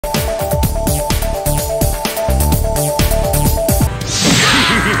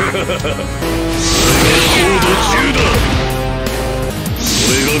高度中だ。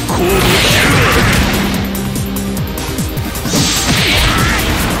それが高度中だ。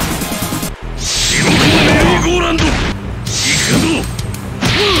地獄のメリーゴーランド行くぞ。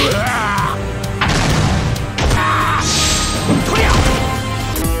こりゃ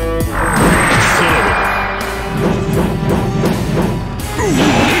さらば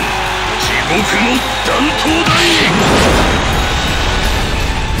地獄の弾頭だい。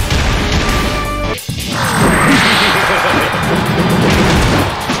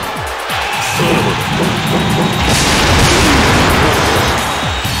さらばだ。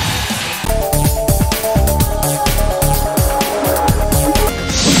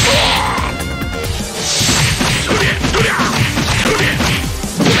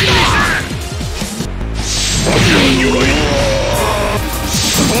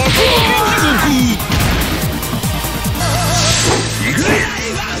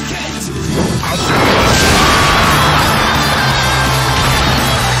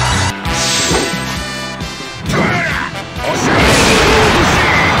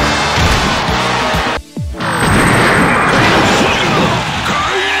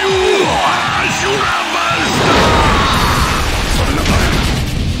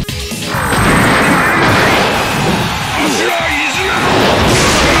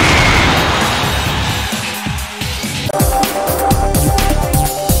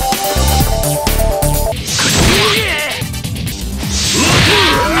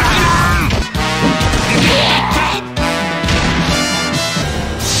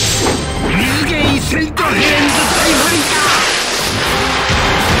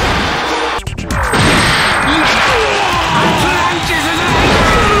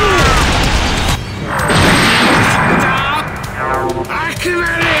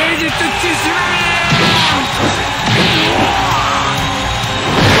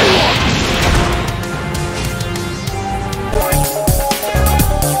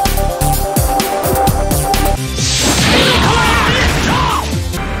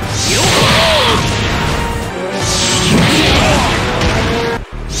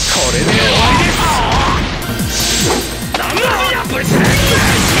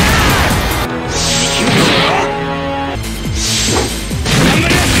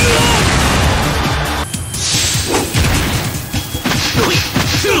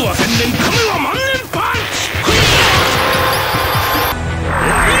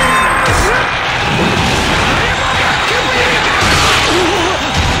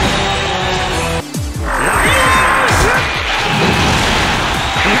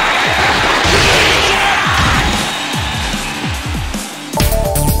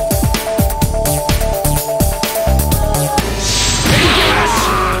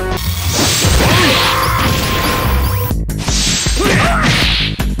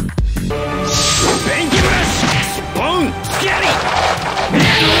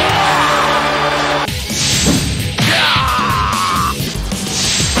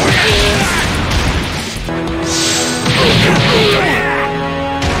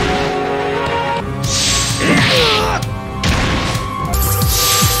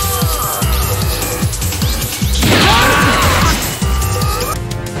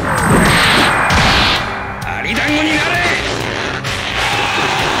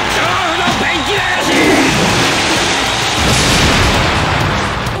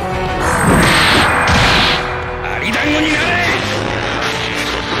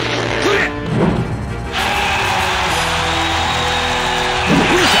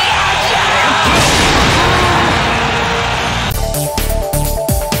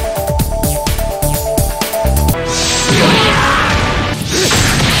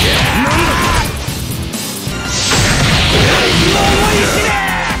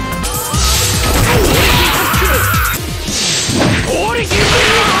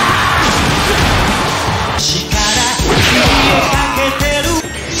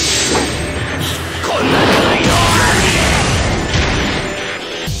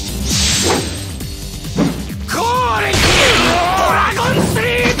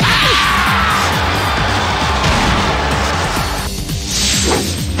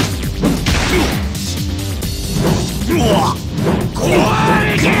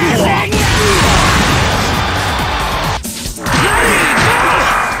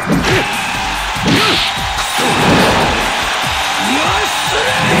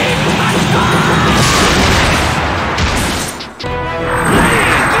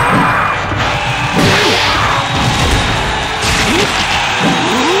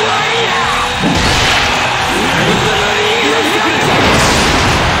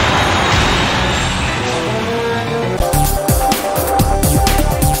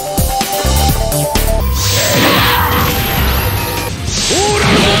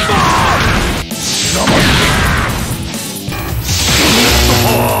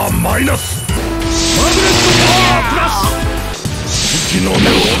マイナスマグネットパワープラス敵の目を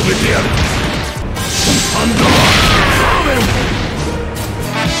止めてやるサンダーサーベル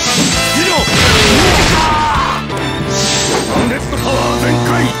ギロマグネットパワー全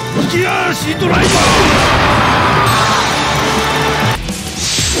開引き足ドライバ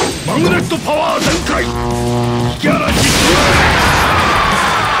ーマグネットパワー全開引き嵐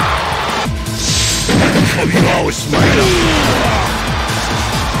飛びはおしまいだ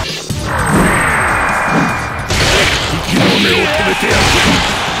息の根を止めてやる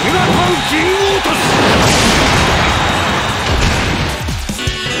メガトンキング落とす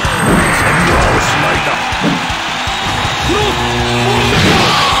そんなおしまいだプロボンベ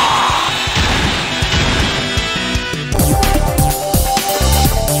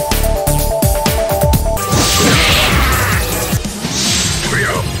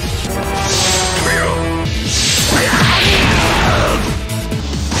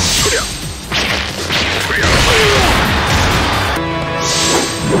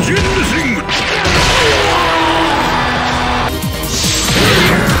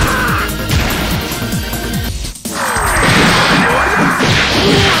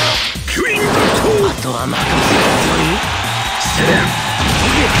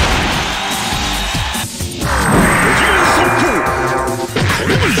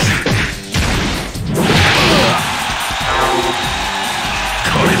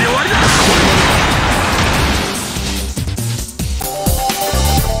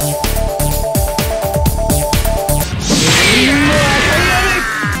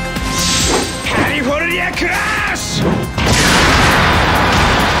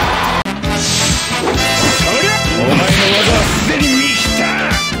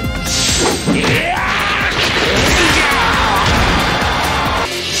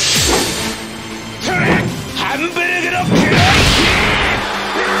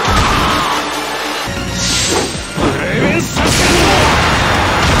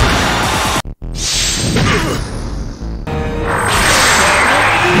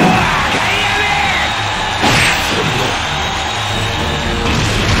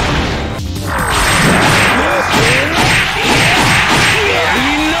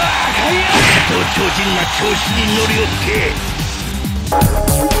調子に乗りよって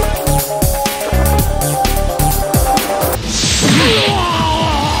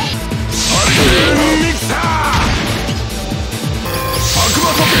ミキサー悪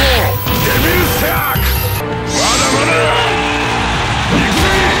魔特攻デビルスタークまだまだ行くぜ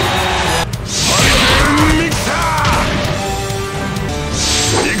ハリケーンミキサ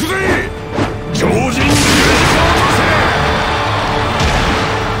ー行くぜ超人ディレクターを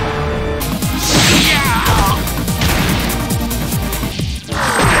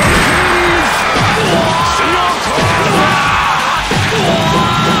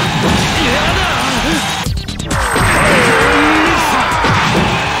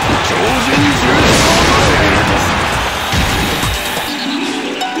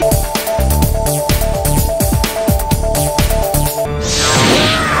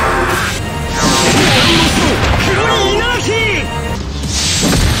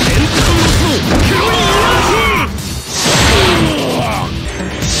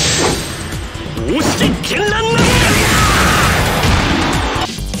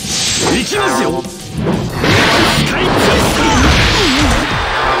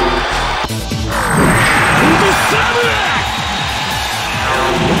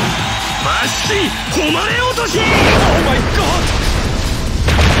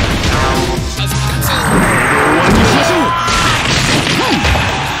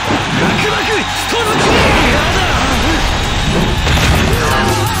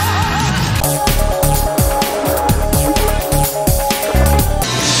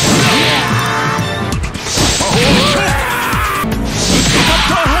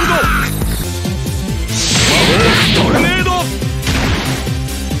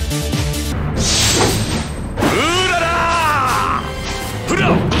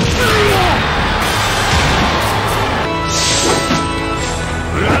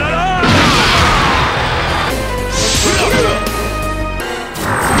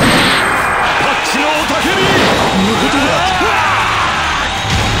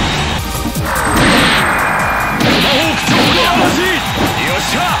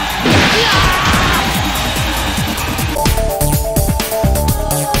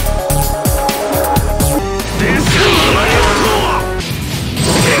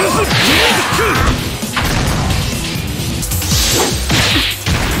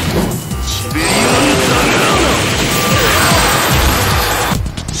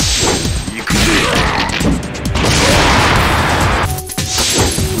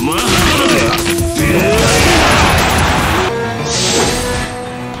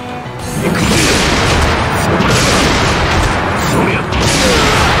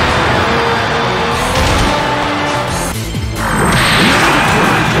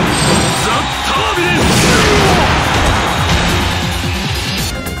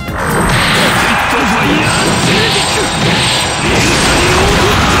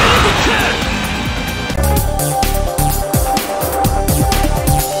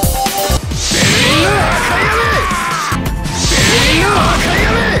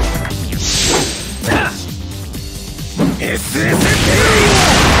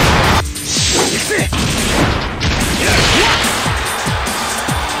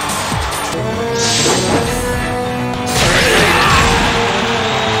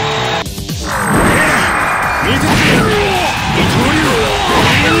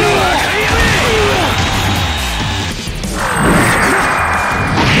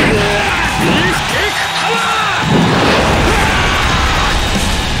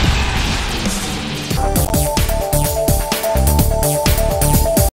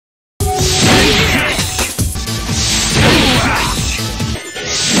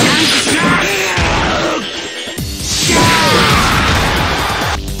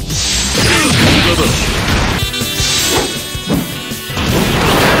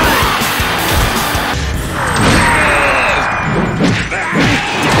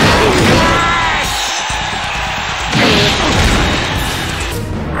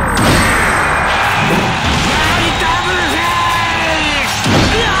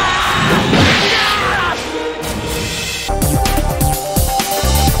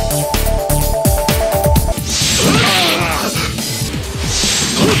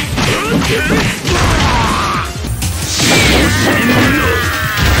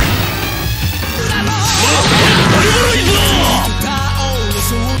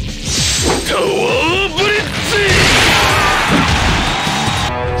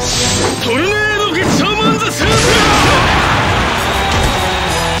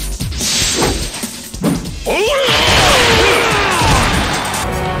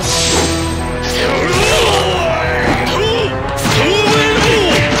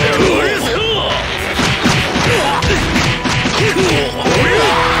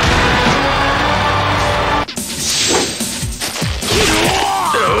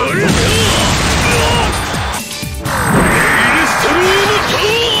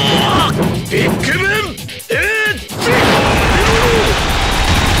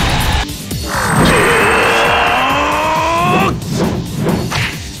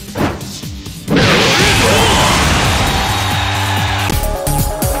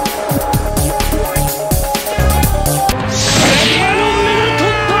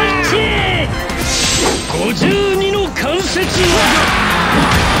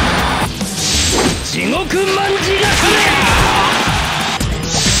地獄卍がすれ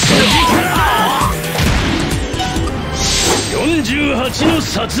48の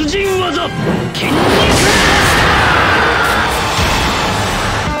殺人技筋肉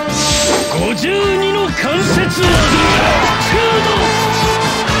52の関節技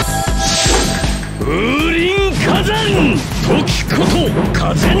風林火山時こと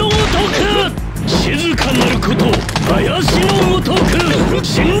風のごとく静かなること林のごとく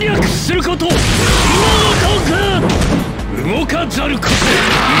侵略すること火のごとく動かざること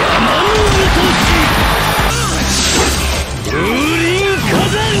山のごとし風林火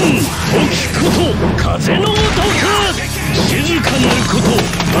山時こと風のごとく静かなること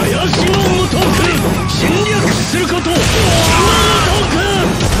林のごとく侵略すること火のごとく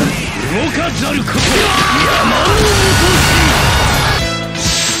動かざること山のごとし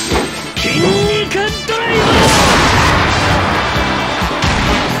筋肉ドライバー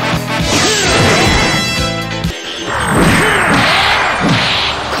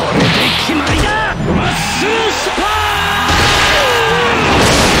これで決まりだマッスルスパー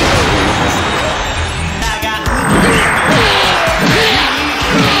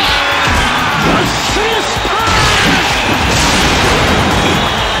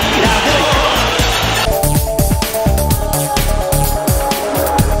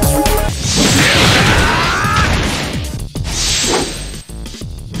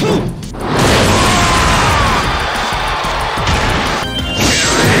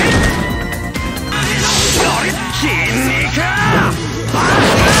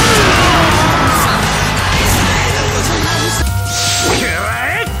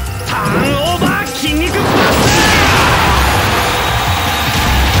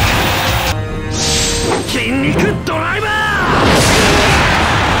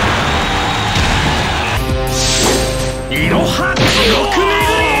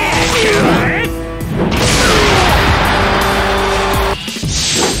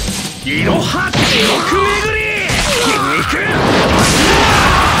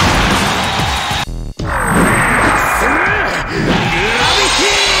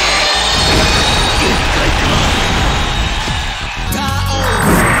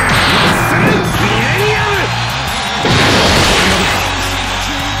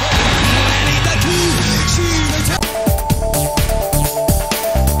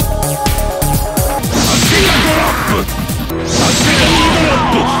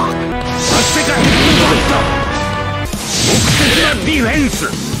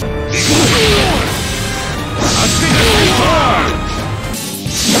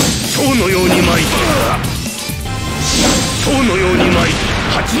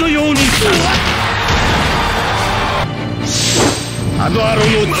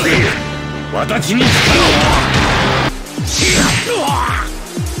私に力を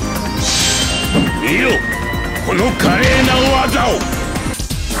見ろこの華麗な技を終わ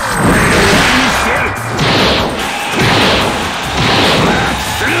りにしてやるマッ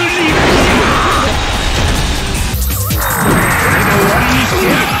スルリベンジこれで終わりにして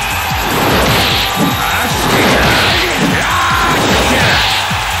やる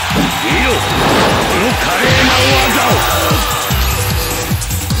見ろこの華麗な技を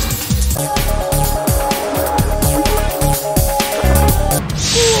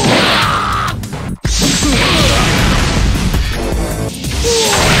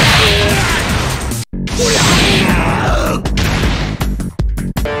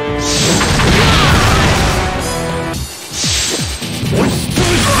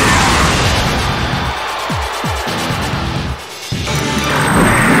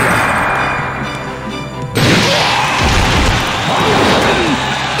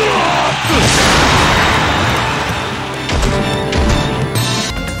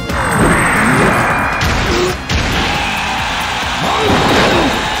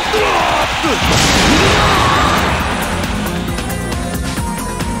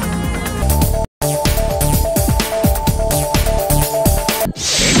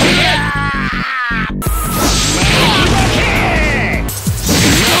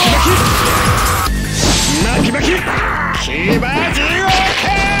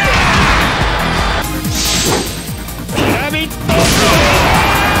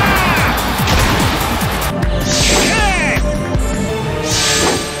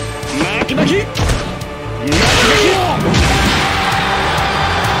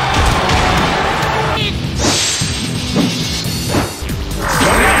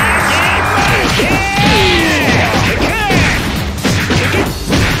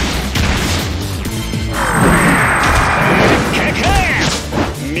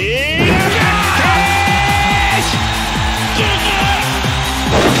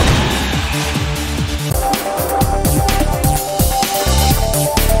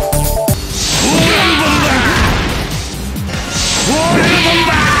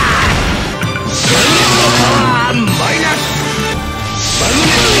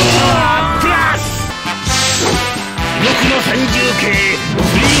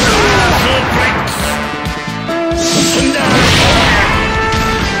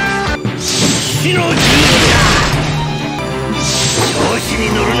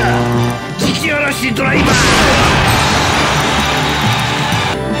よしドライバー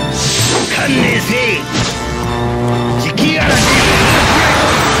観念せい磁気嵐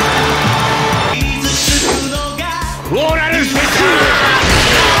フォーラルスペシャル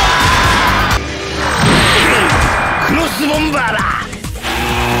クロスボンバーだ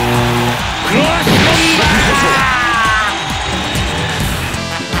クロスボンバー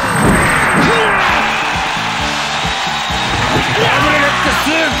ダブルレッドス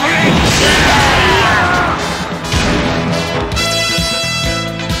ープレッ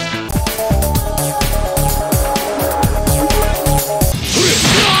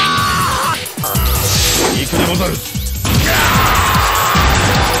行くでござる。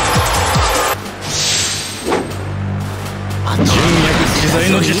純薬自在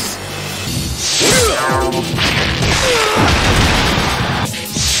の術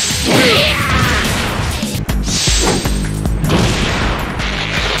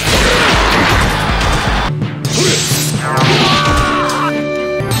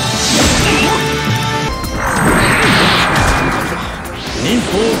忍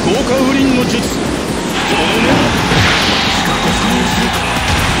法豪華不倫の術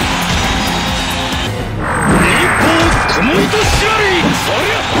コモイとしらりそ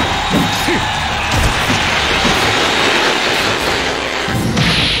りゃと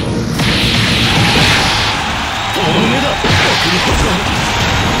どめだ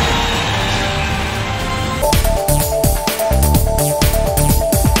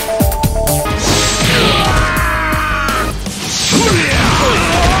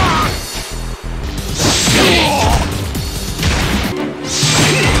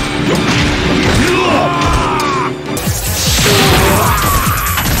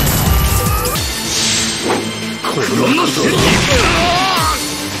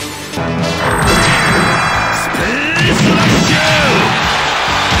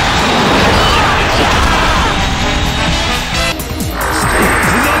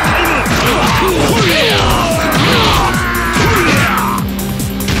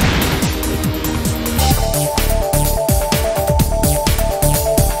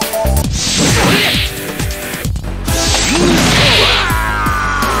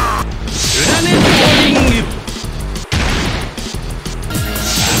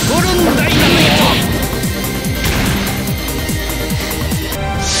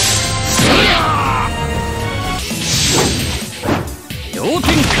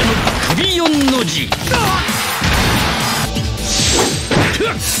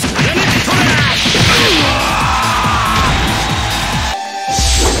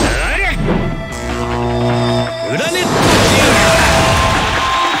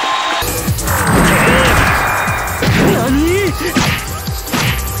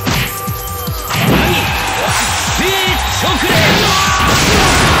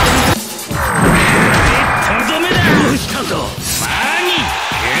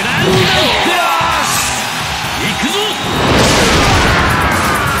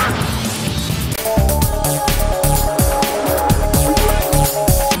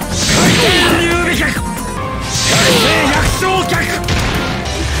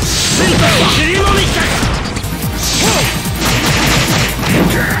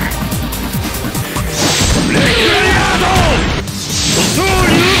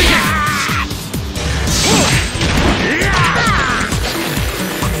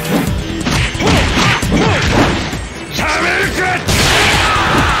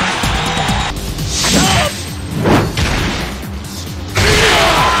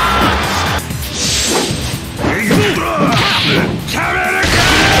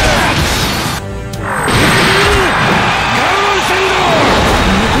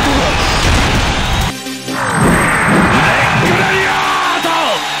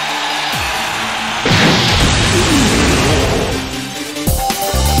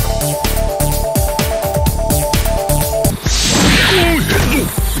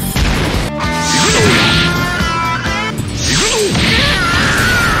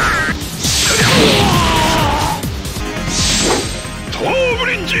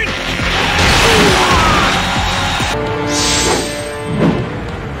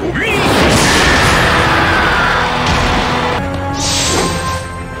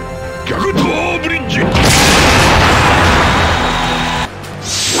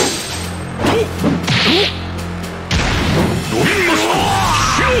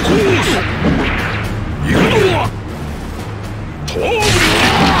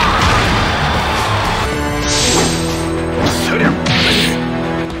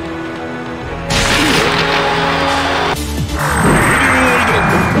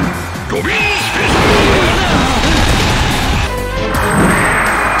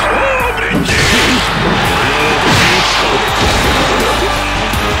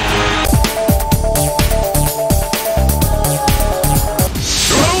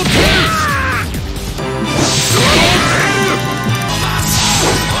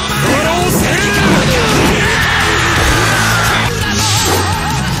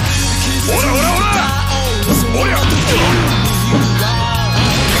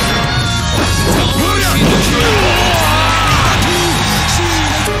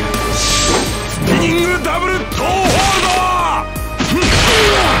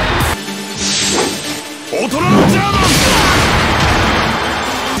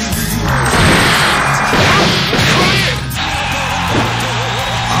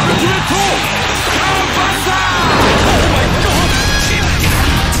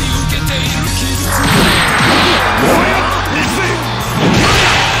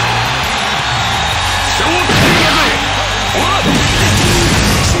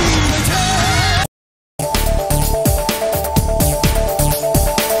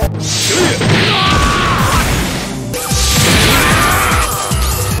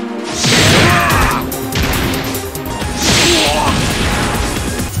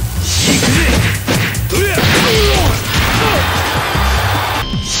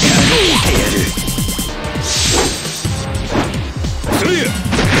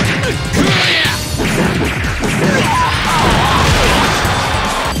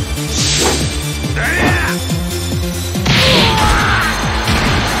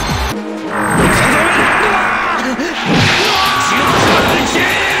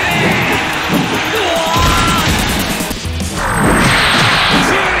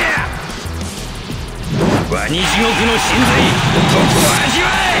ワニ地獄の神髄とこ味わ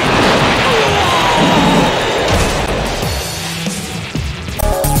え。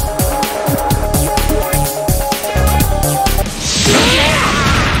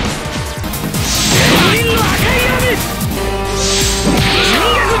天輪の赤い雨、人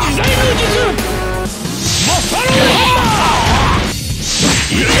格自在の術、バッファローハンマ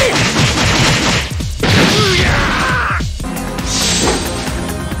ー。いけ。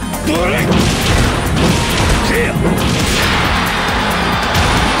どれせや。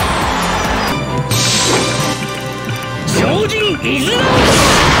精進水の多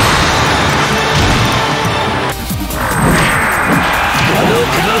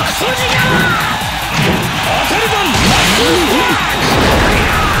くのクソジが当たり番マッスルグラン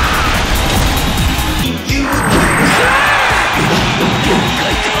プリ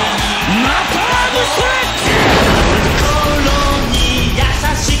マトラブストレッチ。心に優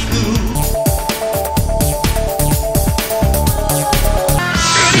しく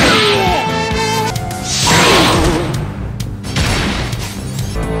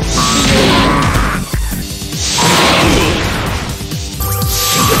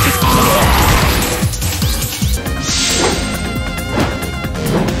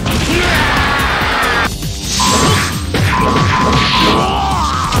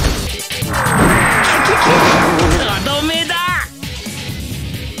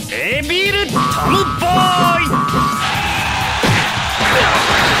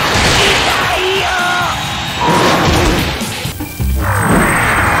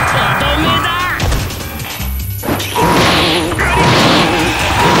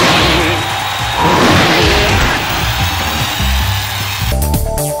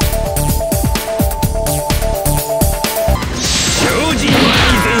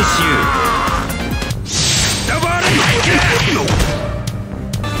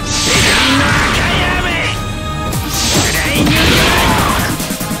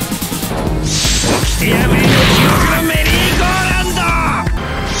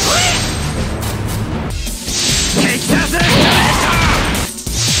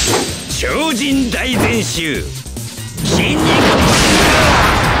超人大全集筋肉マン。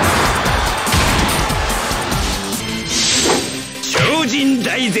超人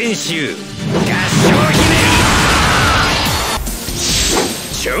大全集合唱ひねり。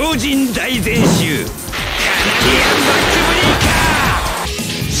超人大全集カナディアンバックブレイカー。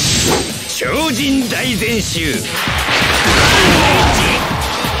超人大全集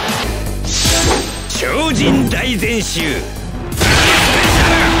超人大全集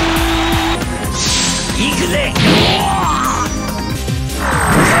行くぜ。そ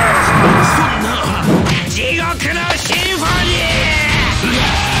んな地獄のシンフォニー。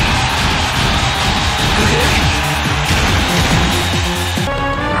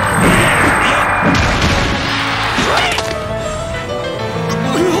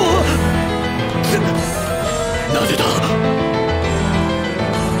なぜだ。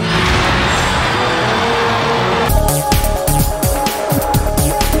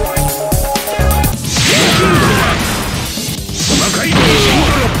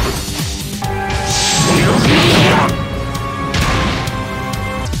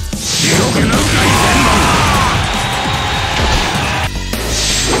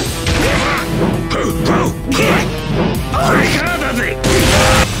これからだぜ。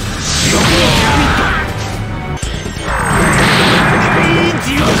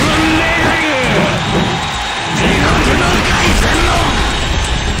地獄の命令、地獄の海鮮の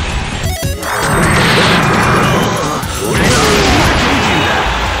俺は超人だ。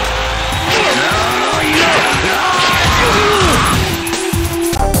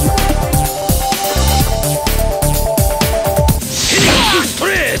ヘリックスト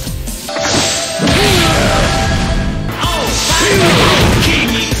レート。キン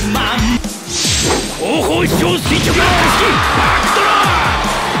肉マン後方視聴垂直落下式バックドロー。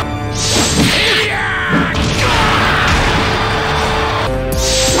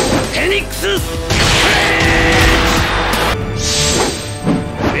フェニックスフ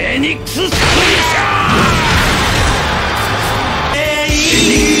ェニックススプリッシャー。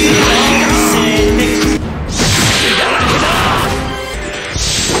だらけだ。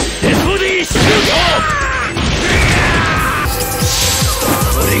SOD シュート。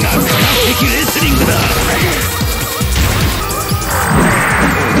これが科学的レスリングだ。元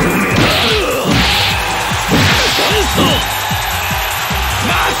祖マ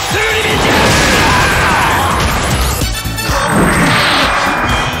ッスルリベンジャー。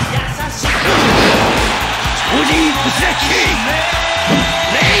超人ぶち裂き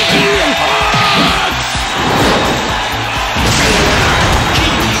レイジングホー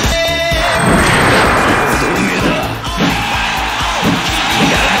ツ。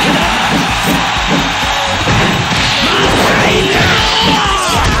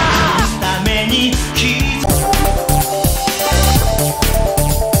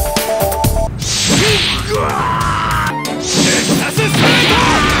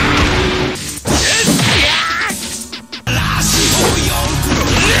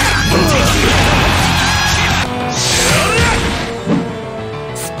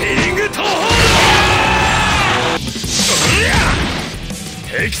ピリング東方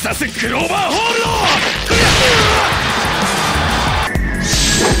テキサスクローバーホールド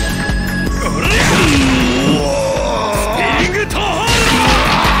スピリング東方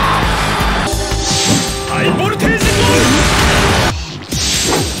ハイボルテージボール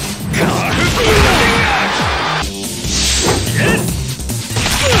カーフブーイエス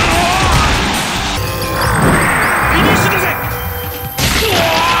フィニッシュだぜ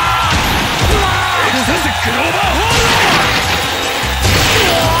エクサスクローバーホールド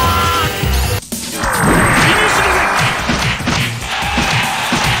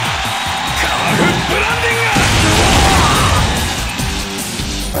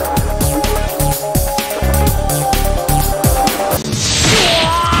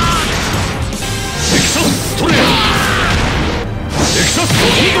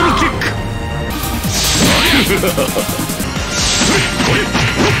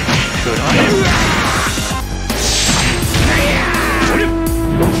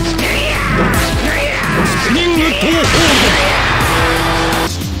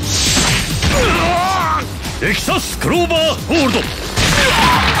エキサスクローバーホールドエキ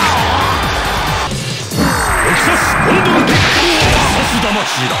サスコンドルキックエキサス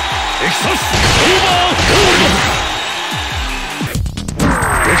魂だエキサスクローバーホールド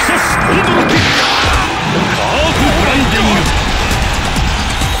エキサスコンドルキックカーフブランディング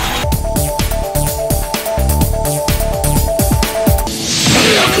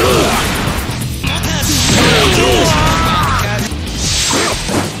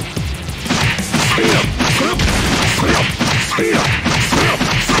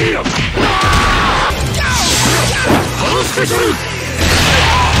スペシャル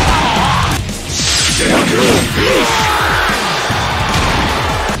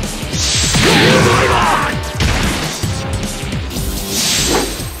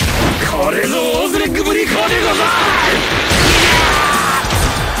これぞオズレッグブリコーでござい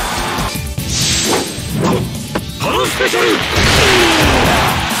ハロースペシャル